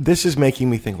 But this is making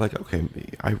me think like, okay,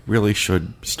 I really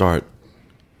should start,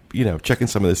 checking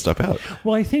some of this stuff out.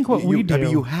 Well, I think what we do. I mean,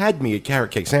 you had me a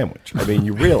carrot cake sandwich. I mean,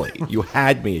 you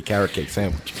had me a carrot cake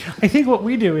sandwich. I think what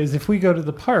we do is if we go to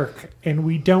the park and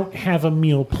we don't have a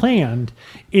meal planned,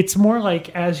 it's more like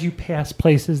as you pass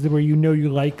places where you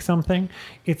like something,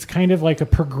 it's kind of like a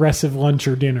progressive lunch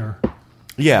or dinner.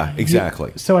 Yeah,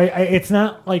 exactly. So it's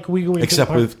not like we go into Except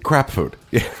the park. with crap food.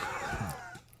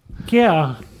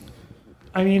 Yeah.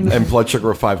 I mean, And blood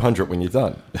sugar of 500 when you're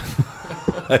done.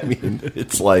 I mean,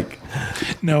 it's like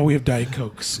No, we have Diet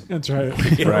Cokes. That's right.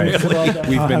 Right.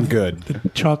 We've been good. The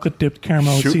chocolate dipped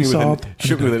caramel shoot sea me with salt. an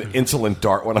insulin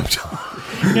dart when I'm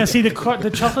talking. Yeah, see, the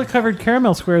chocolate-covered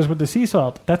caramel squares with the sea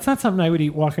salt, that's not something I would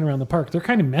eat walking around the park. They're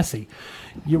kind of messy.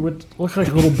 You would look like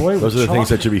a little boy with Those are the things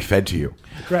that chalk. should be fed to you.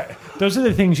 Right. Those are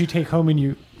the things you take home and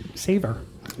you savor.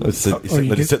 Let's sit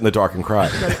in the dark and cry.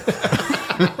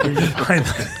 Kind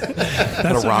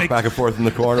of rock back and forth in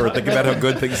the corner and think about how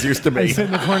good things used to I be. sit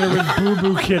in the corner with Boo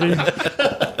Boo Kitty.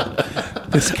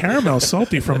 This caramel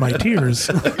salty from my tears.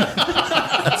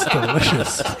 It's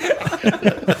delicious.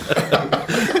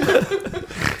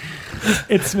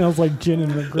 It smells like gin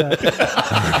and regret.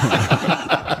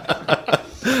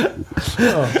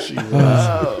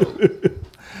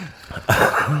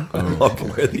 I love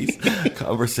where these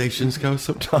conversations go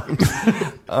sometimes.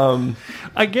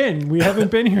 Again, we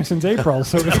haven't been here since April,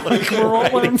 so it's like we're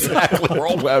all wound up. Exactly. We're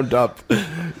all wound up.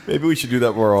 Maybe we should do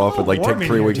that more often, like take warming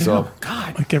 3 here, weeks too. off.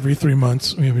 God. Like every 3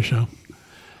 months, we have a show.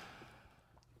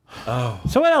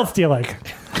 So what else do you like?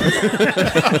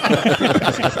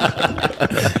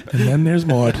 And then there's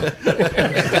Maud.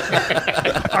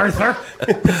 Arthur?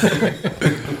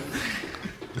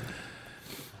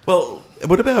 Well,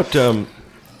 what about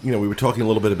we were talking a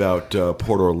little bit about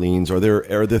Port Orleans. Are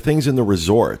there things in the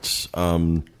resorts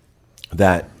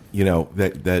that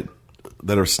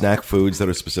that are snack foods that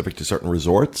are specific to certain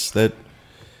resorts that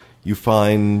you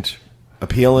find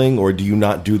appealing, or do you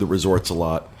not do the resorts a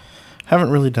lot? Haven't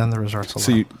really done the resorts a lot.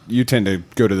 So you tend to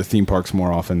go to the theme parks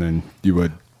more often than you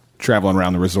would traveling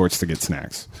around the resorts to get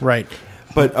snacks. Right.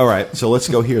 But all right, so let's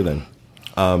go here then.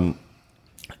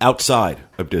 Outside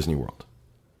of Disney World,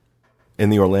 in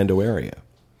the Orlando area,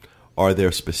 are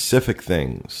there specific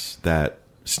things that,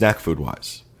 snack food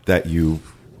wise, that you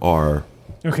are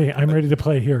Okay, I'm ready to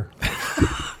play here.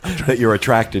 that you're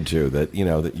attracted to, that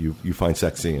that you find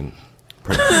sexy and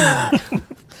pretty?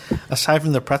 Aside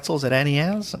from the pretzels at Annie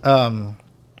Ann's, no.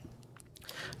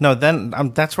 Then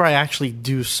that's where I actually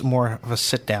do more of a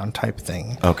sit down type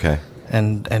thing, Okay.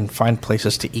 and find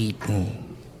places to eat.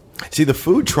 And See, the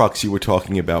food trucks you were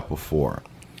talking about before.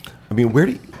 I mean, where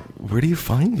do you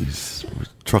find these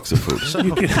trucks of food?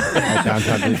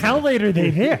 And how late are they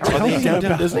there? Are they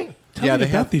downtown Disney? Yeah, me they about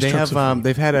have. these They trucks have. of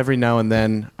They've had every now and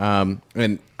then,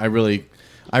 and I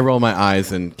roll my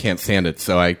eyes and can't stand it,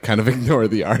 so I kind of ignore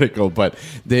the article. But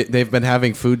they've been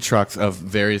having food trucks of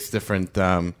various different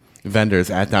vendors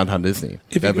at downtown Disney.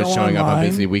 If They've you been go showing up on online-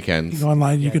 Disney You weekends. go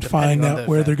online, you could find depending on out the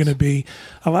where they're events. going to be.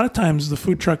 A lot of times, the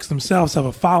food trucks themselves have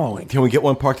a following. Can we get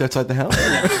one parked outside the house?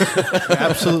 you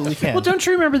absolutely can. Well, don't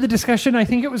you remember the discussion? I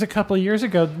think it was a couple of years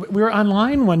ago. We were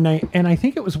online one night, and I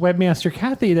think it was Webmaster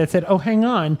Kathy that said, "Oh, hang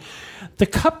on, the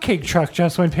cupcake truck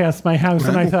just went past my house,"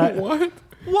 and I thought,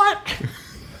 What?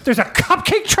 There's a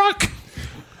cupcake truck?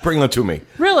 Bring them to me.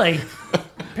 Really?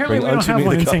 Apparently, Bring we don't unto have me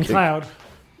one the in St. cupcake. Cloud.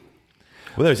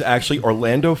 Well, there's actually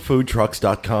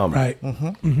OrlandoFoodTrucks.com. Right.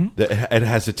 It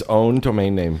has its own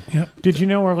domain name. Did you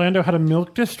know Orlando had a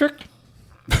milk district?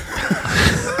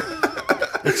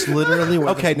 It's literally where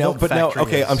Okay, the no, milk but no. factory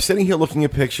Okay, is. I'm sitting here looking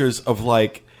at pictures of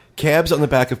like cabs on the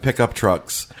back of pickup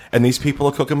trucks, and these people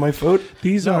are cooking my food.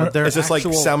 These No, are they're Is this like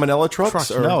actual salmonella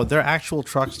trucks? Or? No, they're actual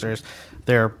trucks.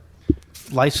 They're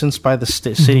licensed by the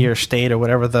city or state or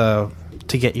whatever to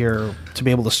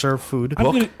be able to serve food.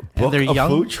 Book And they're a young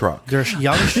food truck. They're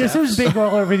young This chefs. is big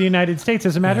all over the United States.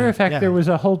 As a matter of fact, Yeah. there was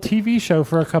a whole TV show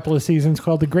for a couple of seasons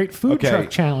called the Great Food Okay. Truck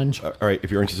Challenge. All right, if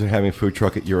you're interested in having a food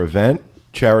truck at your event,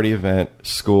 charity event,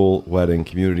 school, wedding,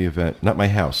 community event, not my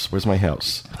house. Where's my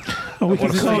house? we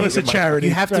can call this a charity.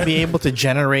 You have to be able to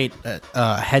generate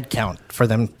a head count for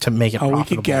them to make it we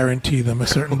profitable. could guarantee them a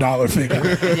certain dollar figure.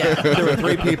 There were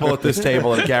 3 people at this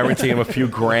table, and guarantee them a few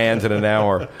grand in an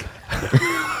hour.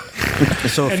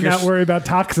 So if And you're, not worry about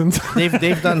toxins.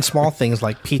 they've done small things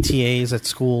like PTAs at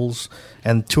schools,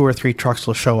 and 2 or 3 trucks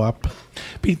will show up.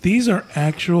 Pete, these are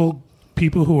actual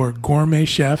people who are gourmet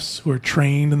chefs who are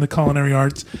trained in the culinary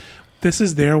arts. This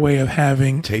is their way of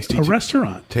having Tasty a Tu-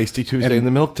 restaurant. Tasty Tuesday in the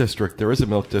Milk District. There is a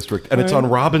Milk District, and it's on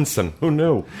Robinson. Who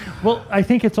knew? Well, I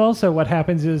think it's also what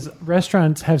happens is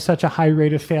restaurants have such a high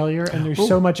rate of failure and there's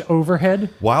so much overhead.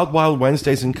 Wild Wild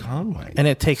Wednesdays in Conway. And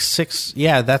it takes 6.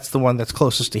 Yeah, that's the one that's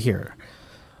closest to here.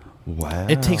 Wow.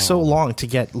 It takes so long to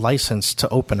get licensed to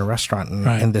open a restaurant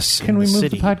in this Can in we the move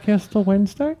city. the podcast till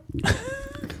Wednesday?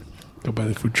 Go buy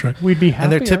the food truck. We'd be happy.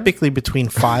 And they're typically between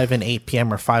 5 and 8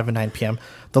 p.m. or 5 and 9 p.m.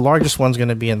 The largest one's going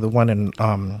to be in the one in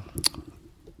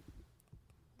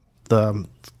the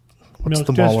Milk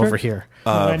the mall District? over here.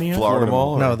 Millennium? Florida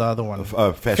Mall? No, the other one.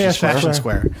 Fashion Square? Fashion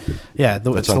Square. Yeah,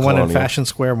 That's it's the on one in Colonial. Fashion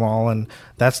Square Mall, and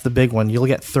that's the big one. You'll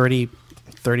get 30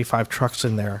 35 trucks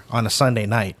in there on a Sunday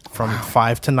night from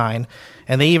 5 to 9.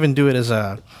 And they even do it as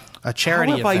a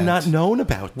charity How have I event. not known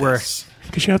about this?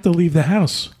 Because you have to leave the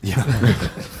house.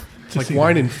 It's like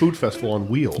wine and food festival on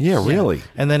wheels. Yeah, really.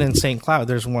 And then in St. Cloud,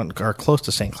 there's one, or close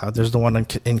to St. Cloud, there's the one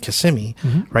in Kissimmee,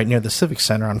 right near the Civic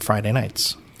Center on Friday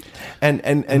nights. And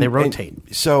they rotate.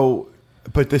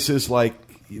 But this is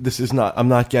not. I'm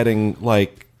not getting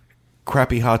like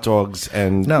crappy hot dogs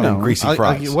and greasy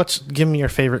fries. Give me your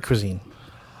favorite cuisine.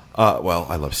 Well,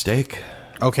 I love steak.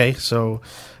 Okay, so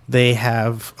they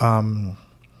have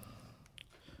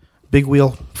Big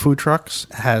Wheel Food Trucks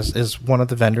is one of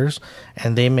the vendors,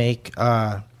 and they make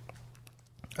a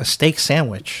steak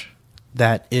sandwich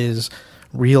that is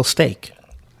real steak,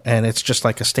 and it's just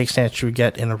like a steak sandwich you would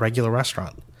get in a regular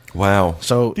restaurant. Wow.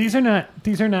 So These are not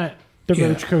the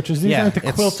roach coaches. These aren't the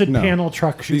quilted panel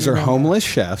trucks. These are homeless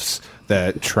chefs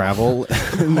that travel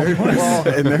in their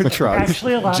trucks.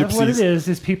 Actually, a lot of what it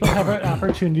is people have an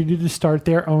opportunity to start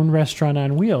their own restaurant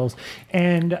on wheels.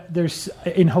 And there's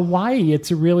in Hawaii,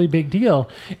 it's a really big deal.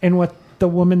 And what the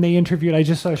woman they interviewed, I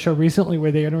just saw a show recently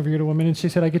where they interviewed a woman, and she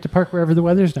said, "I get to park wherever the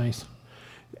weather's nice."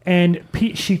 And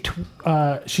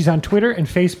she's on Twitter and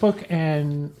Facebook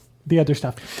and the other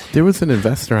stuff. There was an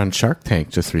investor on Shark Tank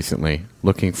just recently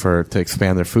looking to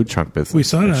expand their food truck business. We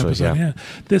saw that episode. Yeah.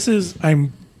 This is.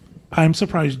 I'm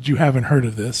surprised you haven't heard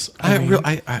of this.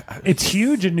 It's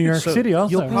huge in New York City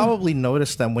also. You'll probably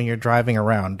notice them when you're driving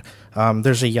around.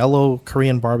 There's a yellow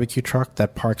Korean barbecue truck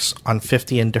that parks on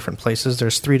 50 in different places.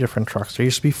 There's 3 different trucks. There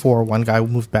used to be 4. One guy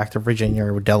moved back to Virginia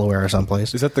or Delaware or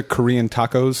someplace. Is that the Korean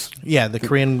tacos? Yeah, the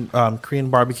Korean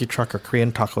barbecue truck or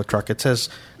Korean taco truck. It says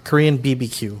Korean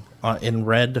BBQ in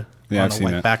red on I've a seen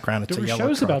white that. background. It's there a were yellow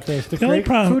shows truck. about this. The The only Great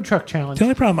problem- Food Truck Challenge. The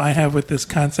only problem I have with this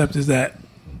concept is that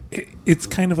it's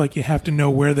kind of like you have to know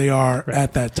where they are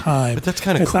at that time. But that's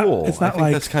kind of cool. It's not I think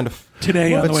like that's kind of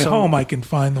today on the way so- home I can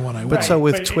find the one I want. But so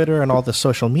with But Twitter and all the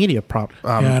social media I don't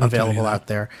tell you available that. out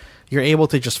there, you're able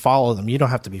to just follow them. You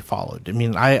don't have to be followed. I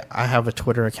mean, I have a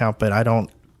Twitter account, but I don't.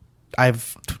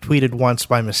 I've tweeted once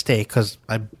by mistake because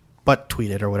I butt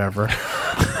tweeted or whatever.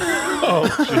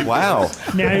 wow.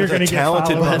 Now you're going to get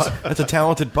Talented. followed. That's a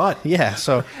talented butt. Yeah,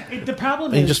 so The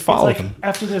problem And is, just follow it's like, them.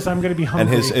 after this, I'm going to be And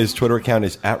hungry. his Twitter account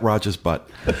is @Raj's butt.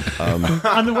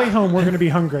 On the way home, we're going to be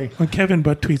hungry. When Kevin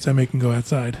butt tweets, I make him go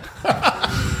outside.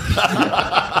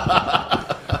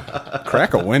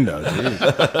 Crack a window, dude.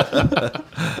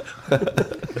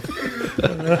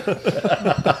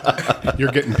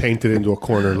 You're getting painted into a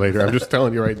corner later. I'm just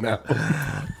telling you right now.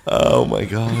 Oh my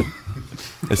god.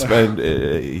 It's been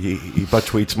he butt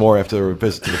tweets more after a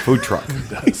visit to the food truck.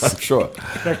 I'm sure.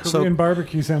 That Korean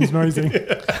barbecue sounds noisy.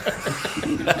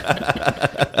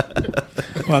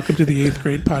 Welcome to the 8th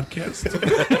grade podcast.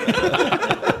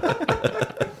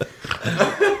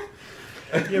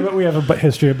 Yeah, but we have a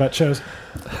history of butt shows.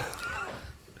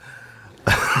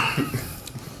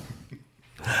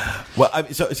 Well,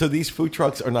 so these food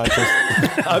trucks are not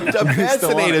just. I'm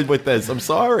fascinated with this. I'm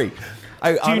sorry. Do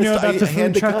you know about the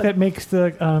food truck that makes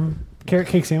the carrot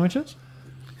cake sandwiches?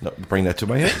 No, bring that to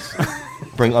my head.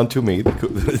 Bring unto me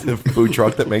the food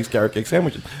truck that makes carrot cake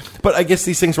sandwiches. But I guess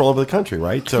these things are all over the country,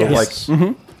 right? So, Yes.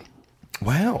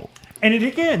 wow. And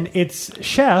it's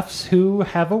chefs who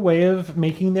have a way of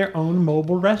making their own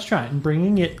mobile restaurant and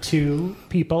bringing it to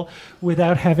people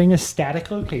without having a static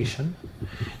location.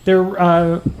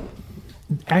 They're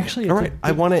actually All right,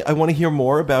 I want to hear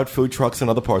more about food trucks in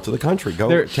other parts of the country.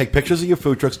 Go take pictures of your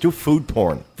food trucks. Do food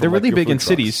porn. They're really big in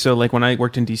cities. So, like when I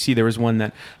worked in D.C., there was one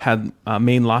that had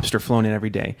Maine lobster flown in every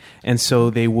day, and so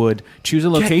they would choose a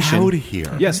location. Get out of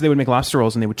here! Yes, they would make lobster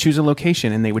rolls, and they would choose a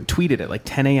location, and they would tweet it at like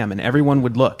 10 a.m., and everyone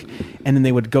would look, and then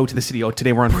they would go to the city. Oh,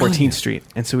 today we're on 14th Street,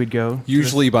 and so we'd go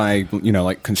Usually by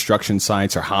like construction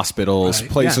sites or hospitals,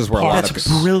 places where a lot That's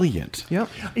of brilliant. Yep.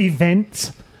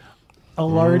 events, a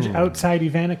large outside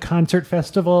event, a concert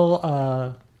festival.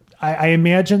 I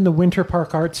imagine the Winter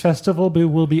Park Arts Festival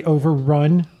will be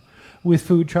overrun with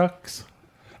food trucks.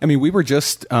 I mean, we were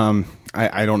just,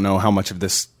 I don't know how much of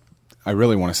this I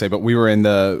really want to say, but we were in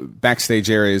the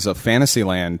backstage areas of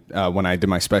Fantasyland when I did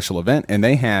my special event, and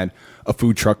they had a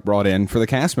food truck brought in for the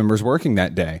cast members working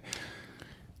that day,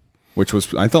 which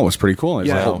I thought was pretty cool. It was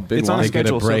Yeah. a whole big It's on line. a Get a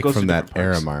schedule, so it break goes from to that different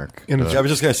era parks. mark. I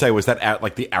was just going to say, was that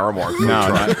like the Aramark food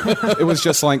truck? No, it was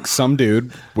just like some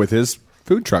dude with his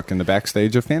food truck in the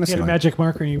backstage of He had a Fantasyland. magic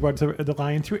marker, and you went to the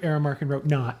line through Aramark and wrote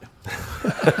 "not."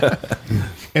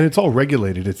 And it's all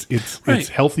regulated. It's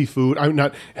healthy food. I'm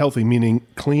not healthy meaning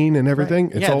clean and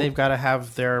everything. It's all they've got to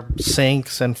have their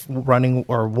sinks and running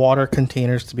or water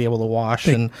containers to be able to wash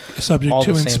and Subject all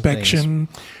to the same inspection.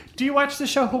 Do you watch the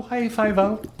show Hawaii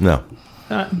Five-0? No.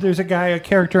 There's a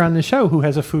character on the show who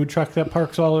has a food truck that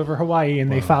parks all over Hawaii,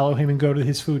 and they follow him and go to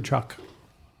his food truck.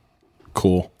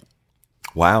 Cool.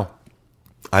 Wow.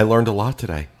 I learned a lot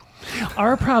today.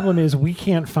 Our problem is we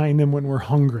can't find them when we're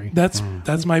hungry. That's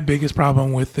my biggest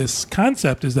problem with this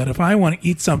concept is that if I want to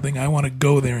eat something, I want to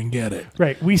go there and get it.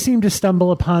 Right. We seem to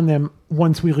stumble upon them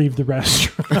once we leave the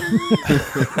restaurant.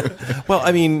 Well,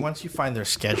 I mean, Once you find their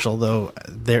schedule, though,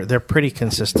 they're pretty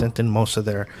consistent in most of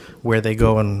their where they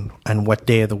go and what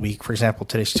day of the week. For example,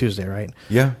 today's Tuesday, right?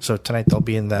 Yeah. So tonight they'll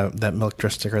be in that Milk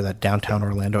District or that downtown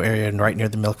Orlando area and right near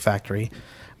the milk factory.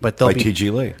 But they'll by be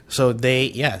T.G. Lee. So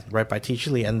right by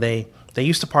T.G. Lee, and they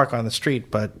used to park on the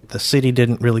street, but the city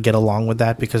didn't really get along with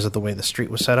that because of the way the street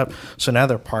was set up. So now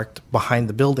they're parked behind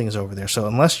the buildings over there. So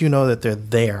unless you know that they're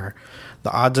there,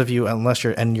 the odds of you, unless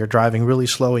you're driving really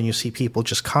slow and you see people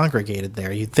just congregated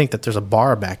there, you'd think that there's a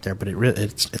bar back there, but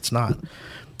it's not.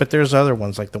 But there's other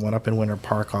ones like the one up in Winter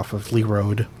Park off of Lee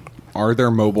Road. Are there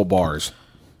mobile bars?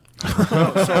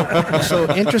 So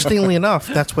interestingly enough,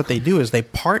 that's what they do is they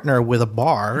partner with a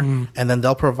bar, and then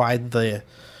they'll provide the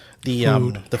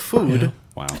food. Yeah.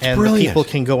 Wow. And the people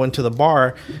can go into the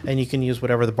bar, and you can use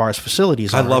whatever the bar's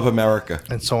facilities are. I love America.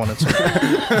 And so on and so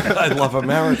forth. I love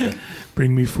America.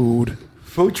 Bring me food.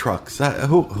 Food trucks.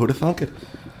 Who'd have thunk it?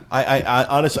 I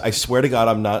honestly, I swear to God,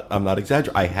 I'm not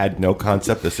exaggerating. I had no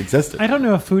concept this existed. I don't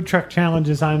know if Food Truck Challenge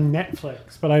is on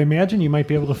Netflix, but I imagine you might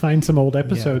be able to find some old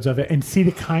episodes of it and see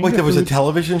the kind Wait, of there was a food-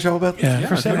 television show about this? Yeah,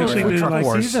 for they several actually Food did Truck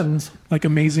like, seasons. like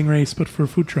Amazing Race, but for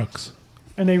food trucks.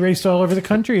 And they raced all over the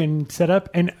country and set up,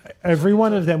 and every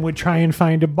one of them would try and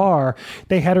find a bar.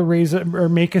 They had to raise or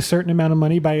make a certain amount of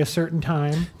money by a certain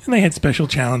time. And they had special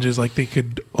challenges, like they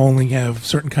could only have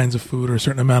certain kinds of food or a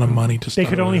certain amount of money to They start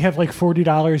could only with. have like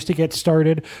 $40 to get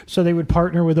started. So they would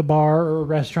partner with a bar or a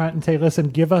restaurant and say, listen,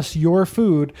 give us your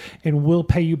food and we'll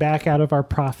pay you back out of our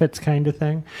profits kind of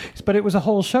thing. But it was a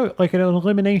whole show, like an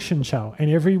elimination show. And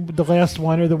the last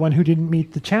one or the one who didn't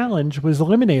meet the challenge was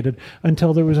eliminated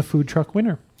until there was a food truck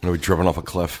winner. We were driven off a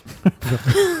cliff.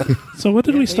 So what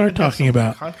did we They start even had talking some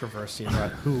about? controversy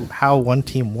about how one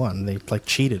team won. They like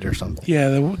cheated or something. Yeah,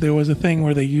 there was a thing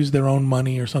where they used their own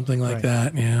money or something like Right.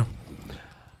 that. Yeah.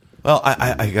 Well,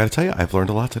 I got to tell you, I've learned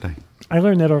a lot today. I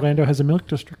learned that Orlando has a milk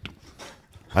district.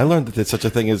 I learned that there's such a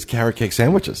thing as carrot cake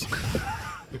sandwiches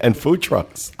and food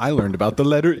trucks. I learned about the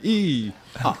letter E.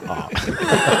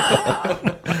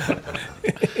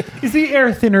 Is the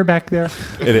air thinner back there?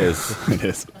 It is. It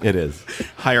is. It is.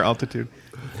 Higher altitude.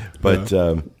 But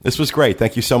this was great.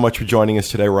 Thank you so much for joining us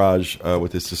today, Raj,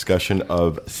 with this discussion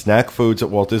of snack foods at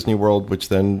Walt Disney World, which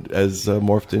then has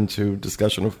morphed into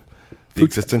discussion of the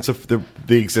existence of the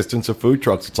existence of food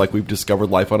trucks. It's like we've discovered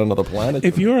life on another planet.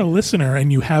 If you're a listener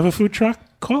and you have a food truck,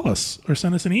 call us or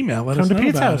send us an email. Let Come us to know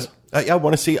Pete's about house. it. I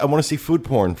want to see food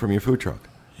porn from your food truck.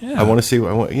 Yeah. I want to see.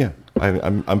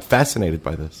 I'm fascinated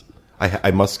by this.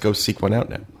 I must go seek one out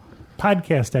now.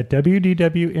 Podcast at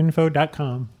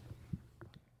wdwinfo.com.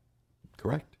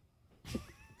 Correct.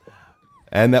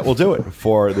 And that will do it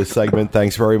for this segment.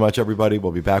 Thanks very much, everybody.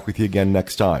 We'll be back with you again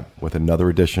next time with another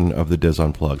edition of the Diz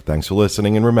Unplugged. Thanks for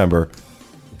listening, and remember,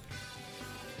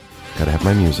 gotta have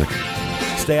my music.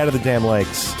 Stay out of the damn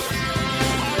lakes.